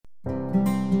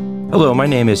Hello, my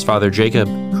name is Father Jacob,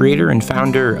 creator and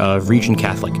founder of Region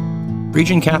Catholic.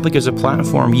 Region Catholic is a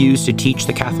platform used to teach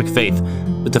the Catholic faith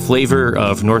with the flavor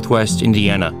of Northwest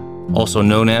Indiana, also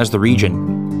known as the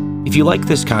Region. If you like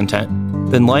this content,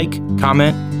 then like,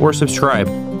 comment, or subscribe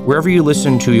wherever you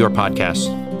listen to your podcast.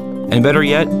 And better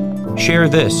yet, share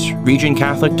this,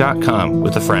 regioncatholic.com,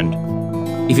 with a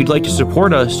friend. If you'd like to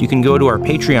support us, you can go to our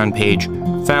Patreon page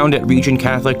found at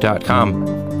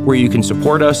regioncatholic.com, where you can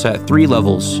support us at 3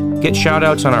 levels, get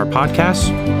shoutouts on our podcasts,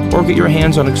 or get your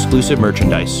hands on exclusive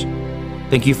merchandise.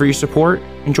 Thank you for your support,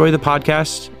 enjoy the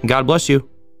podcast, and God bless you.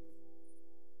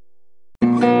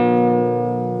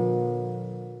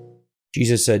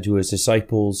 Jesus said to his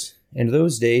disciples, "In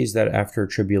those days that after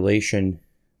tribulation,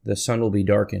 the sun will be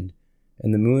darkened,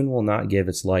 and the moon will not give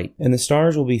its light, and the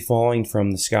stars will be falling from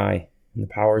the sky, and the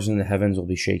powers in the heavens will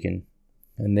be shaken.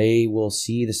 And they will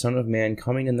see the Son of Man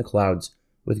coming in the clouds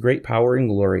with great power and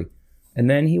glory, and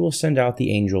then he will send out the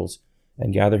angels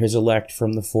and gather his elect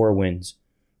from the 4 winds,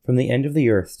 from the end of the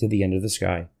earth to the end of the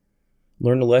sky.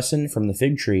 Learn a lesson from the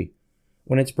fig tree.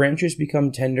 When its branches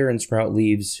become tender and sprout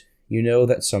leaves, you know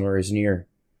that summer is near.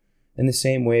 In the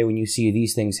same way, when you see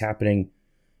these things happening,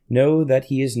 know that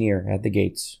he is near at the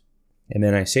gates.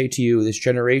 Amen, I say to you, this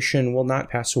generation will not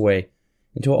pass away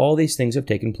until all these things have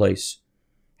taken place.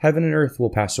 Heaven and earth will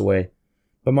pass away,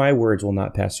 but my words will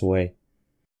not pass away.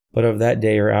 But of that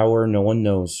day or hour no one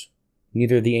knows,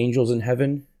 neither the angels in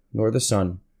heaven nor the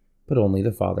Son, but only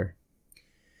the Father."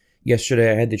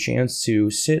 Yesterday I had the chance to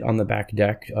sit on the back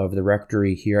deck of the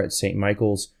rectory here at St.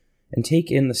 Michael's and take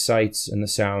in the sights and the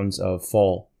sounds of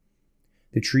fall.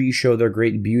 The trees show their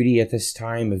great beauty at this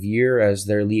time of year as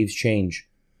their leaves change,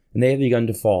 and they have begun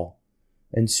to fall,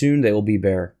 and soon they will be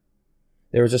bare.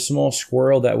 There was a small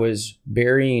squirrel that was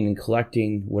burying and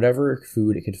collecting whatever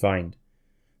food it could find,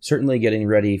 certainly getting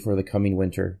ready for the coming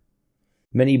winter.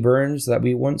 Many burns that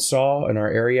we once saw in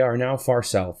our area are now far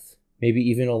south, maybe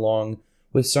even along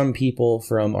with some people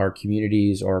from our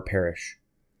communities or parish.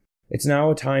 It's now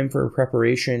a time for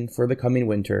preparation for the coming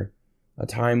winter, a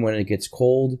time when it gets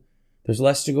cold, there's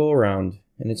less to go around,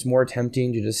 and it's more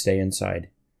tempting to just stay inside.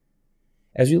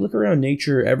 As we look around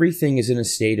nature, everything is in a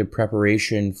state of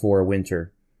preparation for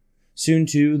winter. Soon,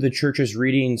 too, the Church's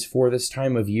readings for this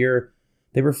time of year,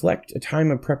 they reflect a time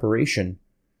of preparation,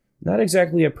 not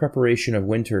exactly a preparation of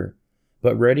winter,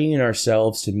 but readying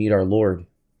ourselves to meet our Lord,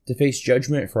 to face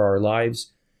judgment for our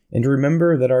lives, and to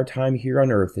remember that our time here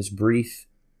on earth is brief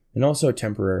and also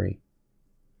temporary.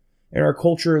 In our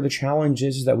culture, the challenge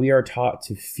is that we are taught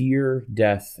to fear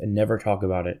death and never talk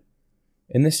about it.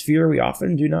 In this fear, we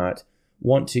often do not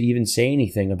want to even say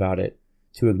anything about it,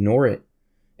 to ignore it,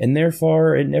 and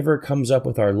therefore it never comes up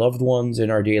with our loved ones in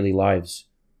our daily lives.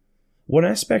 One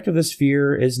aspect of this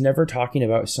fear is never talking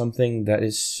about something that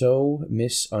is so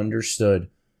misunderstood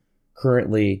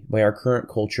currently by our current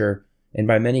culture and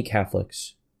by many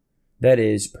Catholics. That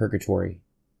is purgatory.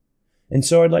 And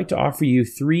so I'd like to offer you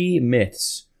 3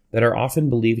 myths that are often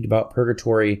believed about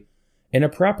purgatory and a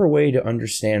proper way to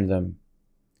understand them.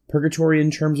 Purgatory in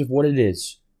terms of what it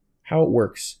is, how it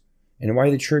works, and why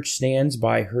the Church stands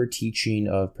by her teaching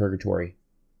of purgatory.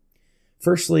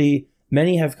 Firstly,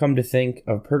 many have come to think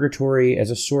of purgatory as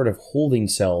a sort of holding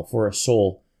cell for a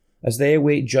soul as they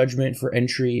await judgment for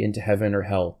entry into heaven or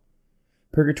hell.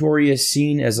 Purgatory is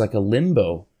seen as like a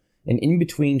limbo, an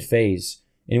in-between phase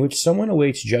in which someone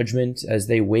awaits judgment as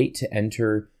they wait to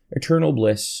enter eternal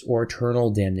bliss or eternal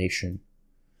damnation.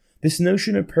 This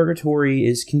notion of purgatory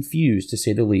is confused, to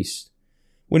say the least.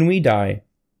 When we die,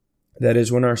 that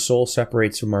is, when our soul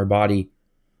separates from our body,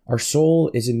 our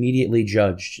soul is immediately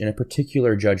judged in a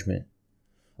particular judgment.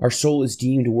 Our soul is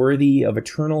deemed worthy of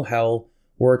eternal hell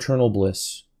or eternal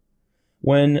bliss.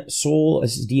 When soul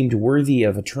is deemed worthy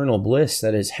of eternal bliss,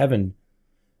 that is heaven,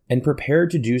 and prepared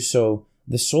to do so,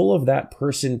 the soul of that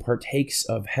person partakes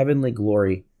of heavenly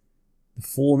glory, the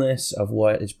fullness of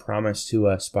what is promised to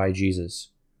us by Jesus.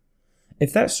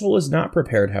 If that soul is not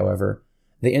prepared, however,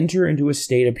 they enter into a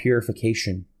state of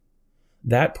purification.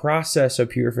 That process of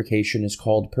purification is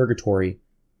called purgatory.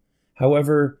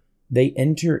 However, they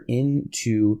enter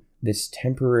into this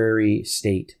temporary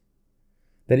state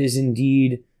that is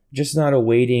indeed just not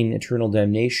awaiting eternal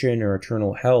damnation or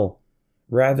eternal hell.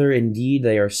 Rather, indeed,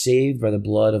 they are saved by the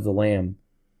blood of the Lamb.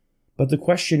 But the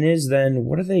question is then,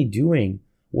 what are they doing?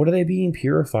 What are they being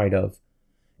purified of?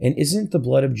 And isn't the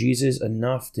blood of Jesus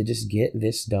enough to just get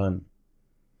this done?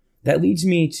 That leads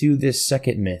me to this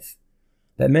second myth,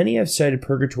 that many have said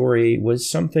purgatory was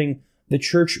something the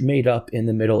Church made up in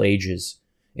the Middle Ages,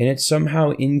 and it's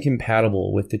somehow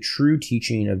incompatible with the true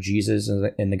teaching of Jesus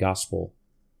and the gospel.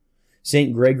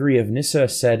 St. Gregory of Nyssa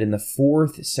said in the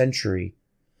 4th century,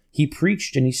 he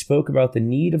preached and he spoke about the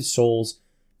need of souls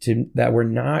that were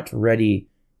not ready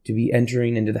to be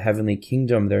entering into the heavenly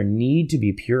kingdom, their need to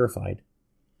be purified.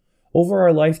 Over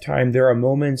our lifetime, there are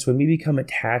moments when we become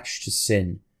attached to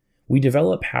sin. We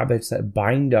develop habits that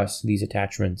bind us to these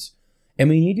attachments, and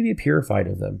we need to be purified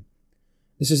of them.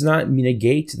 This does not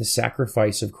negate the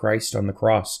sacrifice of Christ on the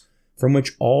cross, from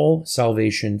which all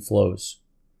salvation flows.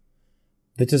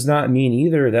 That does not mean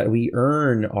either that we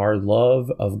earn our love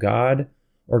of God,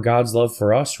 or God's love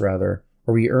for us, rather,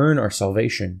 or we earn our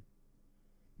salvation.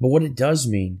 But what it does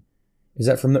mean is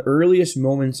that from the earliest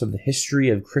moments of the history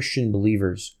of Christian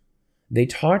believers, they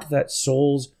taught that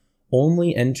souls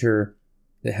only enter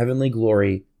the heavenly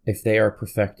glory if they are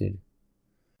perfected.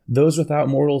 Those without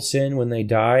mortal sin, when they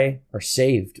die, are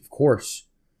saved, of course.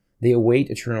 They await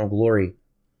eternal glory.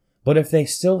 But if they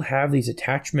still have these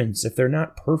attachments, if they're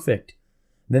not perfect,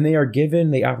 then they are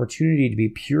given the opportunity to be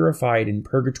purified in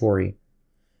purgatory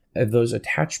of those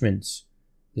attachments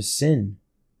to sin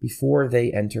before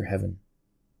they enter heaven.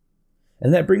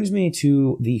 And that brings me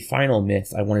to the final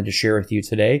myth I wanted to share with you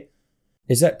today,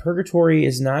 is that purgatory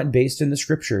is not based in the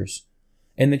scriptures,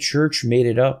 and the church made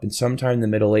it up in sometime in the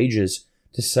Middle Ages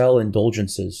to sell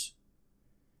indulgences.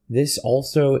 This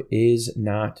also is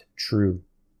not true.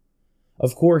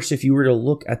 Of course, if you were to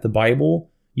look at the Bible,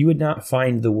 you would not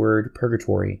find the word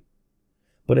purgatory,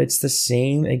 but it's the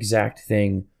same exact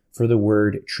thing for the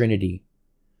word Trinity.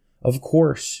 Of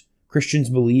course, Christians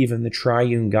believe in the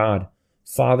triune God,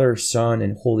 Father, Son,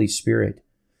 and Holy Spirit,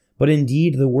 but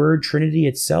indeed the word Trinity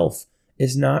itself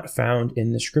is not found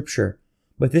in the scripture.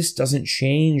 But this doesn't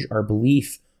change our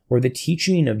belief or the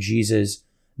teaching of Jesus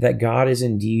that God is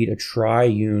indeed a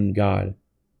triune God.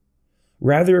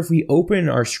 Rather, if we open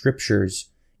our scriptures,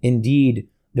 indeed,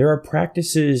 there are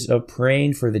practices of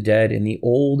praying for the dead in the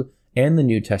Old and the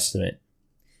New Testament.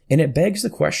 And it begs the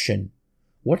question,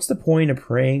 what's the point of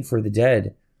praying for the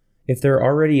dead if they're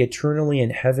already eternally in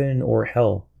heaven or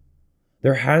hell?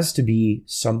 There has to be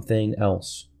something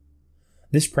else.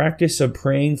 This practice of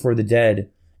praying for the dead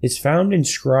is found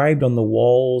inscribed on the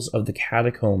walls of the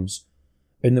catacombs,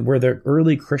 where the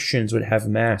early Christians would have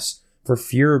Mass for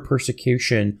fear of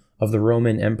persecution of the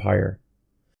Roman Empire.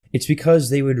 It's because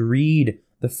they would read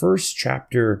the first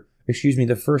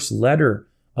letter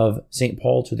of St.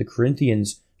 Paul to the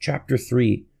Corinthians, chapter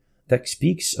 3, that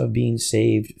speaks of being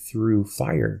saved through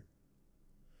fire.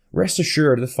 Rest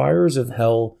assured, the fires of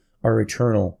hell are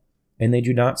eternal, and they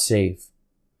do not save.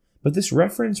 But this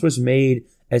reference was made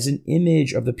as an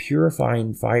image of the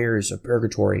purifying fires of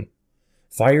purgatory,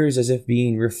 fires as if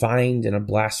being refined in a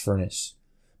blast furnace,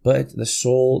 but the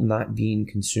soul not being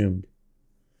consumed.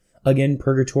 Again,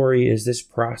 purgatory is this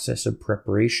process of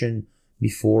preparation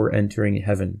before entering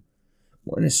heaven.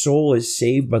 When a soul is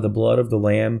saved by the blood of the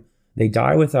Lamb, they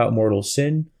die without mortal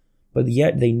sin, but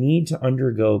yet they need to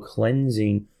undergo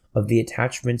cleansing of the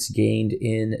attachments gained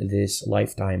in this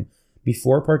lifetime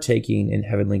before partaking in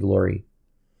heavenly glory.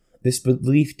 This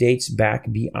belief dates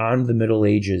back beyond the Middle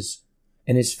Ages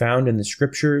and is found in the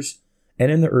scriptures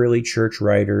and in the early church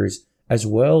writers, as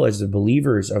well as the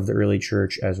believers of the early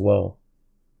church as well.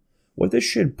 What this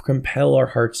should compel our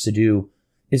hearts to do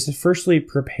is to firstly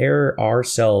prepare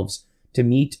ourselves to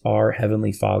meet our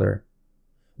Heavenly Father.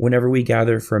 Whenever we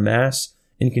gather for Mass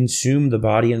and consume the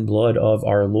body and blood of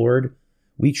our Lord,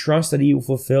 we trust that He will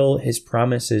fulfill His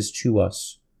promises to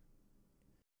us.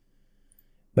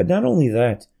 But not only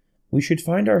that, we should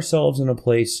find ourselves in a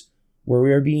place where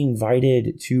we are being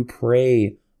invited to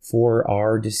pray for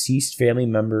our deceased family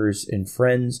members and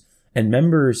friends and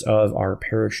members of our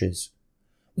parishes.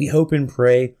 We hope and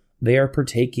pray they are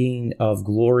partaking of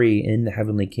glory in the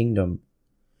heavenly kingdom.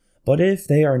 But if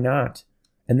they are not,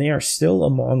 and they are still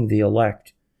among the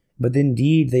elect, but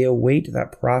indeed they await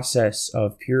that process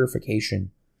of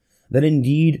purification, that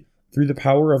indeed through the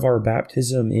power of our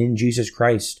baptism in Jesus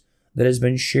Christ that has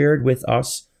been shared with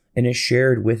us and is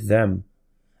shared with them,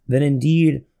 then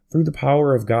indeed through the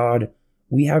power of God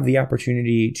we have the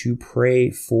opportunity to pray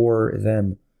for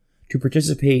them, to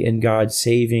participate in God's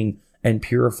saving and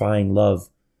purifying love,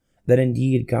 that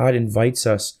indeed God invites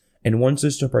us and wants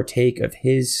us to partake of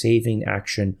His saving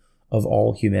action of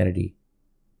all humanity.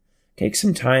 Take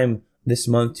some time this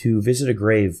month to visit a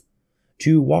grave,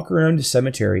 to walk around a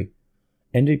cemetery,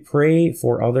 and to pray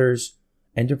for others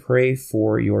and to pray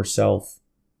for yourself.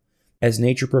 As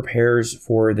nature prepares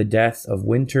for the death of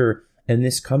winter and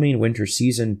this coming winter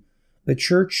season, the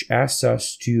Church asks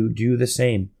us to do the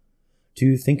same,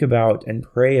 to think about and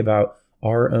pray about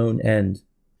our own end,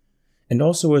 and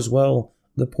also as well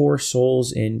the poor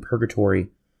souls in purgatory,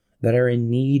 that are in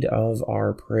need of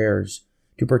our prayers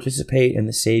to participate in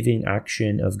the saving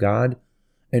action of God,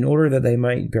 in order that they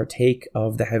might partake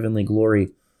of the heavenly glory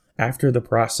after the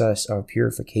process of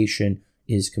purification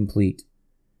is complete.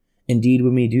 Indeed,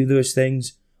 when we do those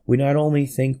things, we not only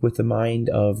think with the mind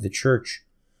of the church,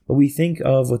 but we think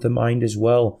of with the mind as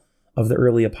well of the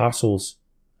early apostles,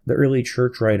 the early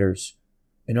church writers,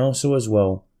 and also as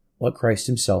well what Christ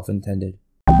himself intended.